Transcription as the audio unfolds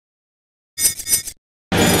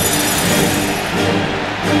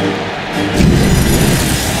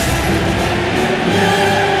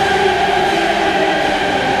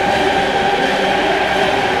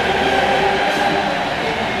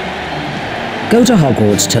Go to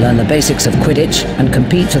Hogwarts to learn the basics of Quidditch and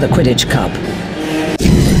compete for the Quidditch Cup.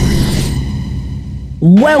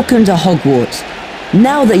 Welcome to Hogwarts.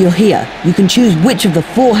 Now that you're here, you can choose which of the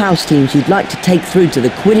 4 house teams you'd like to take through to the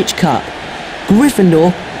Quidditch Cup.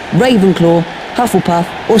 Gryffindor, Ravenclaw, Hufflepuff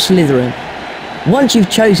or Slytherin. Once you've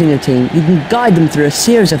chosen a team, you can guide them through a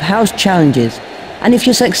series of house challenges. And if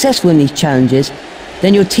you're successful in these challenges,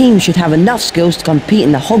 then your team should have enough skills to compete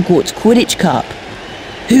in the Hogwarts Quidditch Cup.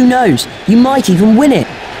 Who knows, you might even win it.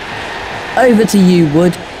 Over to you,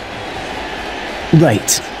 Wood.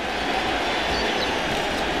 Right.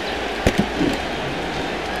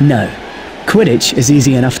 Now, Quidditch is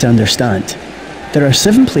easy enough to understand. There are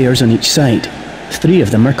 7 players on each side. 3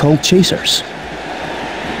 of them are called chasers.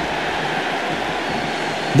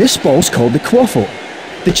 This ball's called the Quaffle.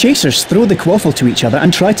 The chasers throw the Quaffle to each other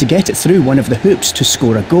and try to get it through one of the hoops to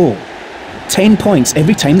score a goal. 10 points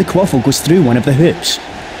every time the Quaffle goes through one of the hoops.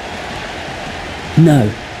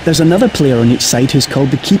 Now, there's another player on each side who's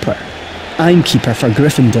called the Keeper. I'm Keeper for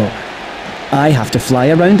Gryffindor. I have to fly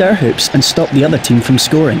around our hoops and stop the other team from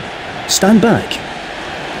scoring. Stand back.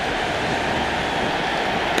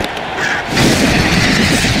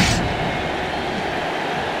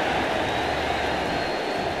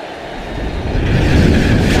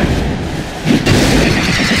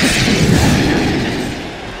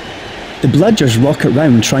 The Bludgers rocket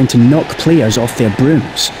round trying to knock players off their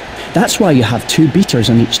brooms. That's why you have 2 beaters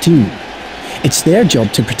on each team. It's their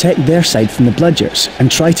job to protect their side from the Bludgers and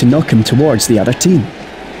try to knock him towards the other team.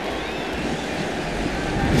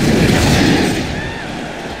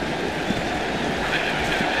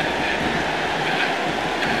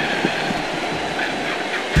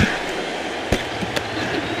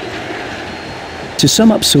 To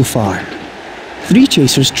sum up so far, 3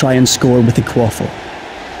 chasers try and score with the Quaffle.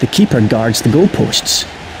 The Keeper guards the goalposts.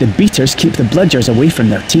 The beaters keep the Bludgers away from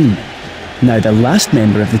their team. Now the last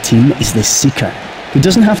member of the team is the Seeker, who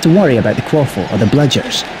doesn't have to worry about the Quaffle or the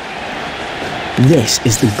Bludgers. This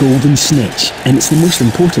is the Golden Snitch, and it's the most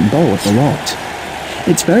important ball of the lot.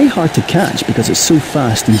 It's very hard to catch because it's so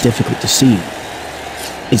fast and difficult to see.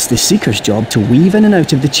 It's the Seeker's job to weave in and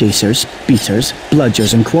out of the chasers, beaters,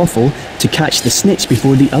 Bludgers and Quaffle to catch the Snitch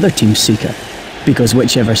before the other team's Seeker, because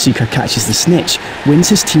whichever Seeker catches the Snitch wins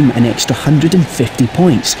his team an extra 150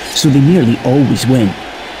 points, so they nearly always win.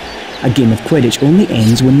 A game of Quidditch only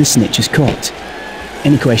ends when the Snitch is caught.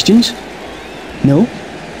 Any questions? No?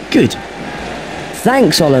 Good.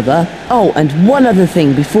 Thanks, Oliver. Oh, and one other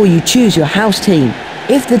thing before you choose your house team.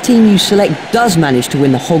 If the team you select does manage to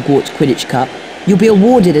win the Hogwarts Quidditch Cup, you'll be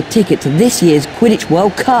awarded a ticket to this year's Quidditch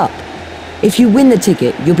World Cup. If you win the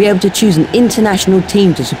ticket, you'll be able to choose an international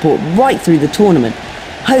team to support right through the tournament,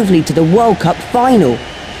 hopefully to the World Cup final.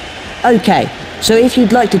 Okay, so if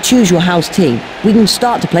you'd like to choose your house team, we can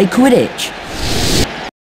start to play Quidditch.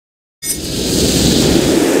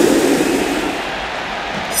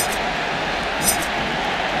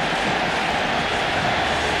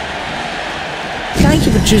 Thank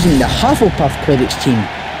you for choosing the Hufflepuff Quidditch team.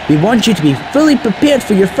 We want you to be fully prepared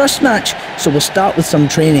for your first match, so we'll start with some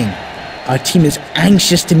training. Our team is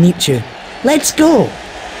anxious to meet you. Let's go!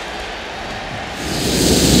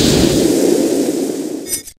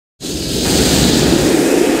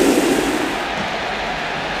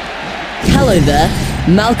 Hello there,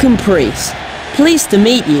 Malcolm Priest. Pleased to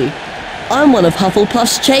meet you. I'm one of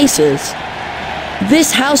Hufflepuff's chasers.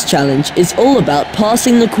 This house challenge is all about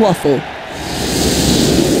passing the Quaffle.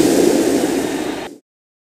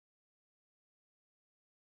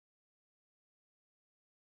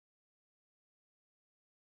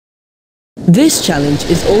 This challenge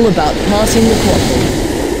is all about passing the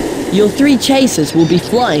Quaffle. Your 3 chasers will be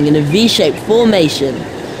flying in a V-shaped formation,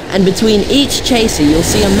 and between each chaser you'll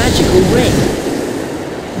see a magical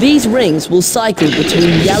ring. These rings will cycle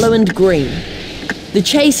between yellow and green. The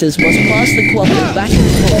chasers must pass the Quaffle back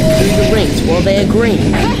and forth through the rings while they are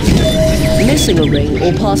green. Missing a ring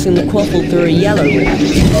or passing the Quaffle through a yellow ring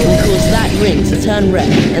will cause that ring to turn red,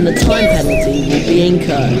 and the time penalty will be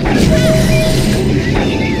incurred.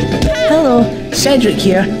 Hello, Cedric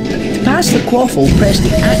here. To pass the Quaffle, press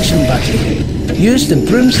the action button. Use the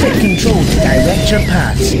broomstick control to direct your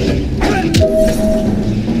pass.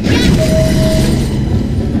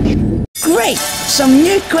 Great! Some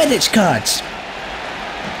new Quidditch cards!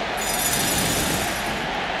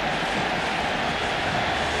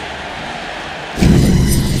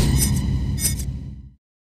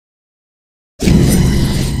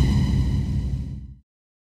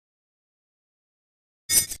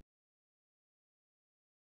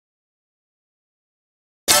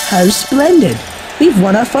 How splendid! We've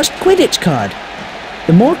won our first Quidditch card.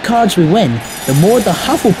 The more cards we win, the more the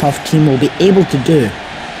Hufflepuff team will be able to do.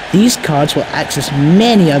 These cards will access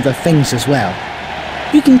many other things as well.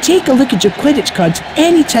 You can take a look at your Quidditch cards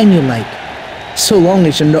anytime you like, so long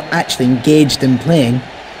as you're not actually engaged in playing.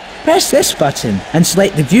 Press this button and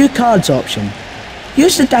select the View Cards option.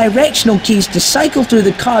 Use the directional keys to cycle through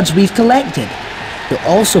the cards we've collected. You'll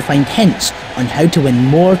also find hints on how to win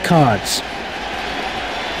more cards.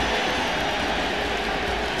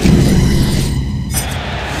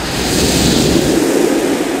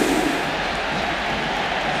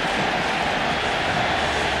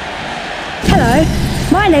 Hello,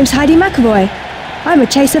 my name's Heidi McAvoy. I'm a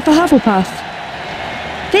chaser for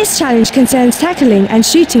Hufflepuff. This challenge concerns tackling and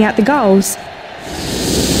shooting at the goals.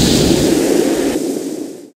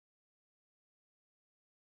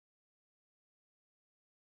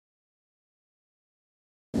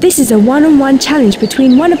 This is a one-on-one challenge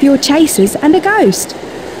between one of your chasers and a ghost.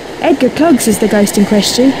 Edgar Clogs is the ghost in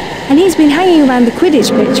question, and he's been hanging around the Quidditch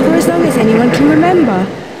pitch for as long as anyone can remember.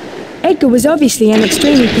 Edgar was obviously an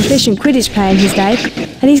extremely proficient Quidditch player in his day,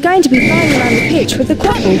 and he's going to be flying around the pitch with the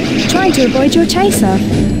quaffle, trying to avoid your chaser.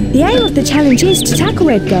 The aim of the challenge is to tackle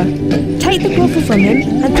Edgar. Take the quaffle from him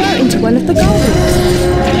and throw it into one of the goal hoops.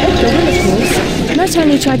 Edgar will, of course, not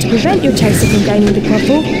only try to prevent your chaser from gaining the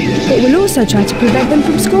quaffle, but will also try to prevent them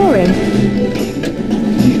from scoring.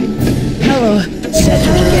 Hello,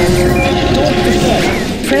 Cedric again. Don't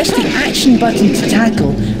forget, press the action button to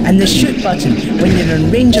tackle and the shoot button when you're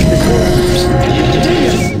in range of the goal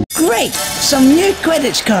hoops. Great! Some new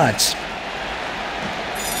Quidditch cards!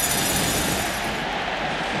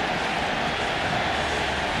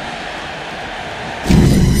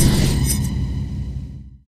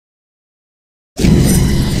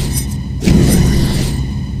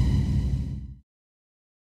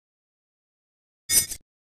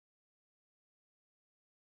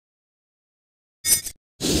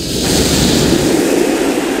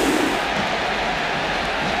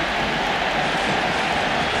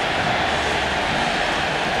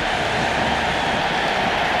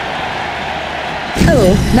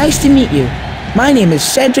 Hello, nice to meet you. My name is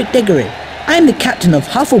Cedric Diggory. I'm the captain of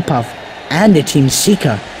Hufflepuff and the team's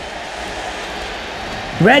Seeker.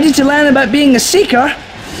 Ready to learn about being a Seeker?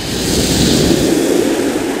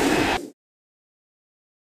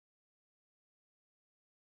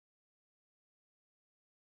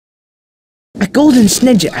 A golden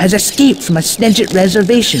Snidget has escaped from a Snidget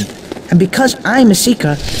reservation, and because I'm a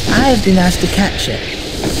Seeker, I have been asked to catch it.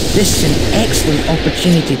 This is an excellent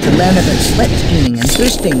opportunity to learn about slipstreaming and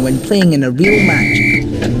boosting when playing in a real match,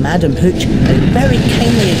 and Madam Hooch has very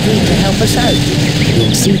kindly agreed to help us out.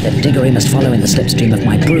 You'll see that Diggory must follow in the slipstream of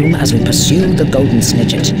my broom as we pursue the golden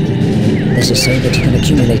Snidget. This is so that he can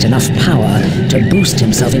accumulate enough power to boost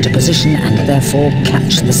himself into position and therefore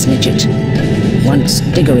catch the Snidget. Once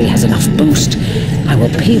Diggory has enough boost, I will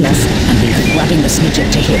peel off and be grabbing the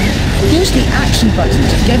Snidget to him. Use the action button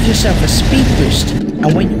to give yourself a speed boost,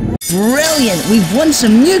 and when brilliant! We've won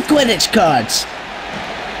some new Quidditch cards!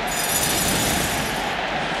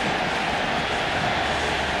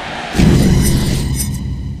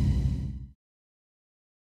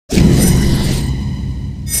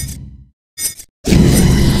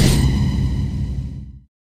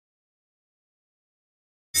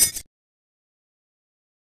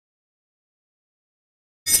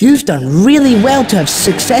 You've done really well to have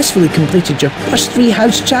successfully completed your first 3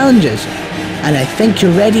 house challenges, and I think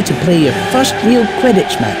you're ready to play your first real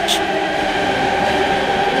Quidditch match.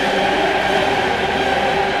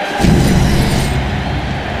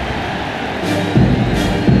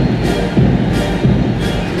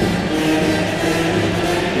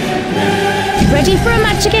 Ready for a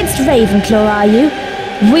match against Ravenclaw, are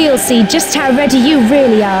you? We'll see just how ready you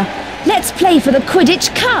really are. Let's play for the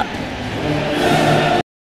Quidditch Cup!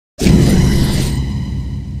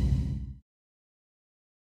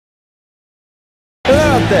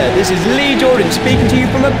 There, this is Lee Jordan speaking to you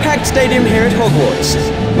from a packed stadium here at Hogwarts.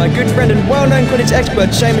 My good friend and well-known Quidditch expert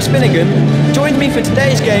Seamus Finnegan joined me for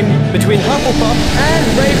today's game between Hufflepuff and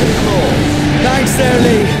Ravenclaw. Thanks there,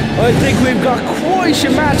 Lee. I think we've got quite a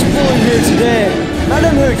match for you here today.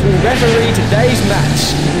 Madam Hooch will referee today's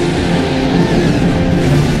match.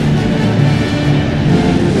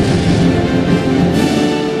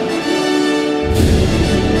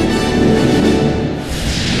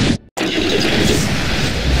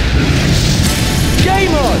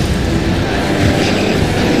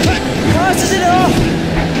 Passes it off!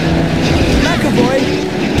 McAvoy!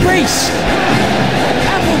 Reese!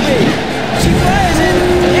 Appleby! She fires it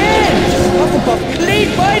in! Hufflepuff lead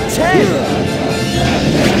by 10!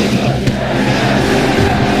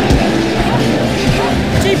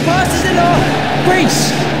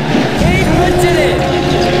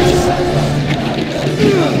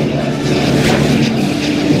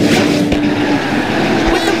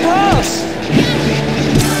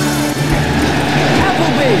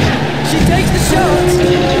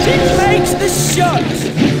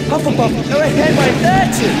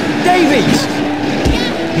 it! Davies!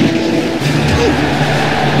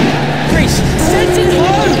 Priest, sends it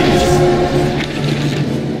home!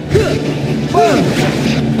 Boom!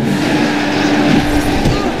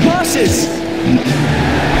 Passes!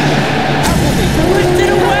 Appleby puts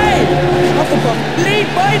it away! Hufflepuff lead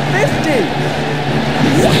by 50!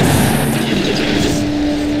 Yes!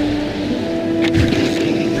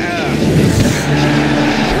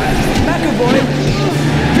 McAvoy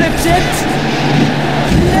flips it!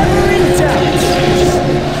 Never in doubt!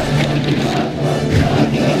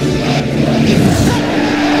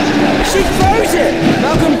 She throws it!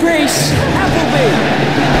 Malcolm Priest! Appleby!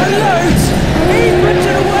 Unloads! He puts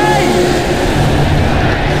it away!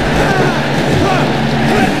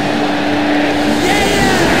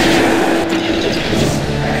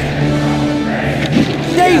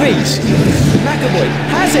 Davies! McAvoy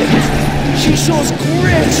has it! She shows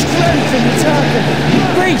great strength in the target.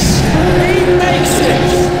 Priest! He makes it!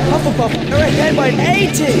 Hufflepuff are ahead by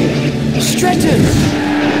 80! Stretton!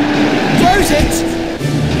 Throws it!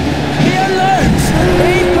 He unloads!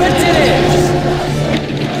 He puts it in!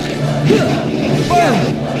 Boom!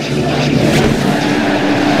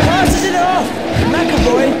 Passes it off!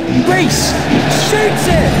 McAvoy! Priest! Shoots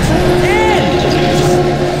it! In!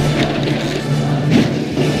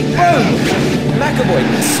 Boom! McAvoy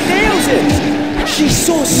steals it! She's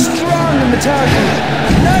so strong in the target!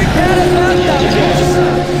 No doubt about that one!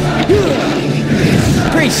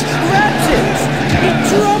 Priest grabs it! He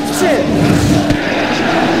drops it!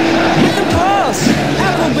 With the pass!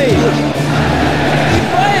 Appleby! He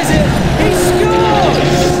fires it! He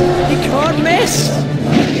scores! He can't miss!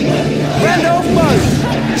 Randolph Bow!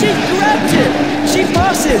 She grabs it! She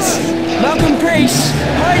passes! Malcolm Priest!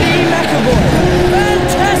 Heidi McAvoy!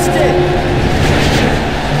 Fantastic!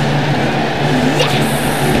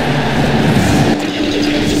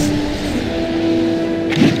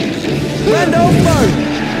 Randolph Bow!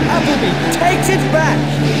 Appleby takes it back!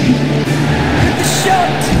 With the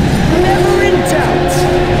shot! Never in doubt!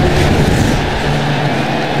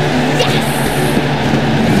 Yes!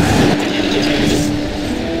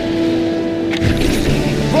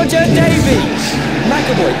 Roger Davies!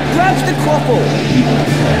 McAvoy grabs the quaffle!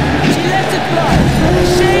 She lets it fly!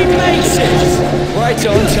 She makes it! Right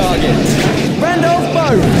on target! Randolph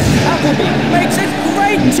Bow! Appleby makes a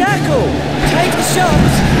great tackle! Takes the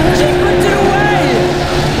shot! She puts it away!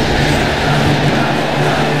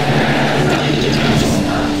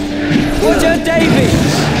 Roger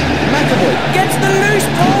Davies! McAvoy gets the loose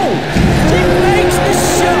ball! She makes the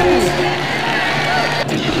shot!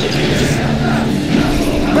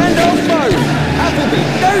 Randolph Bow! Appleby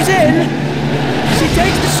goes in! She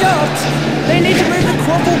takes the shot! They need to move the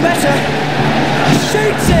quaffle better!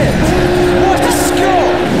 Shoots it! What a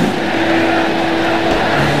score!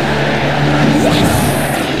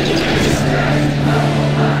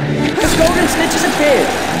 The golden snitch has appeared!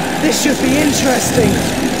 This should be interesting!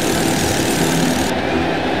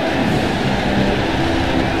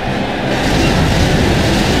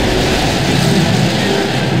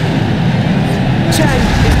 Chang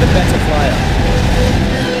is the better flyer.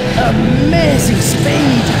 Amazing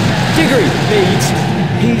speed! Diggory leads.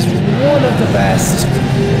 He's one of the best.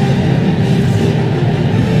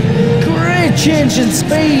 Great change in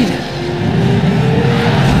speed!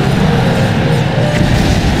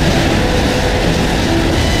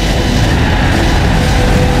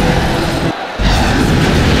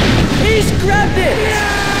 He's grabbed it!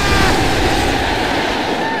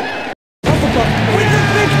 Hufflepuff with the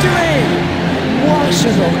victory! What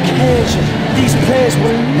an occasion! These players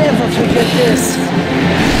will never forget this!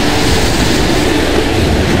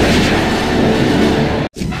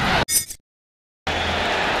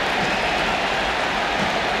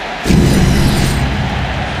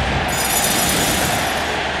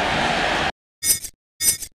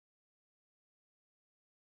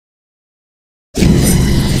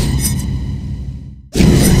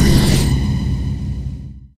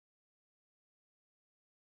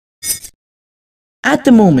 At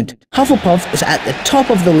the moment, Hufflepuff is at the top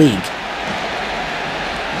of the league.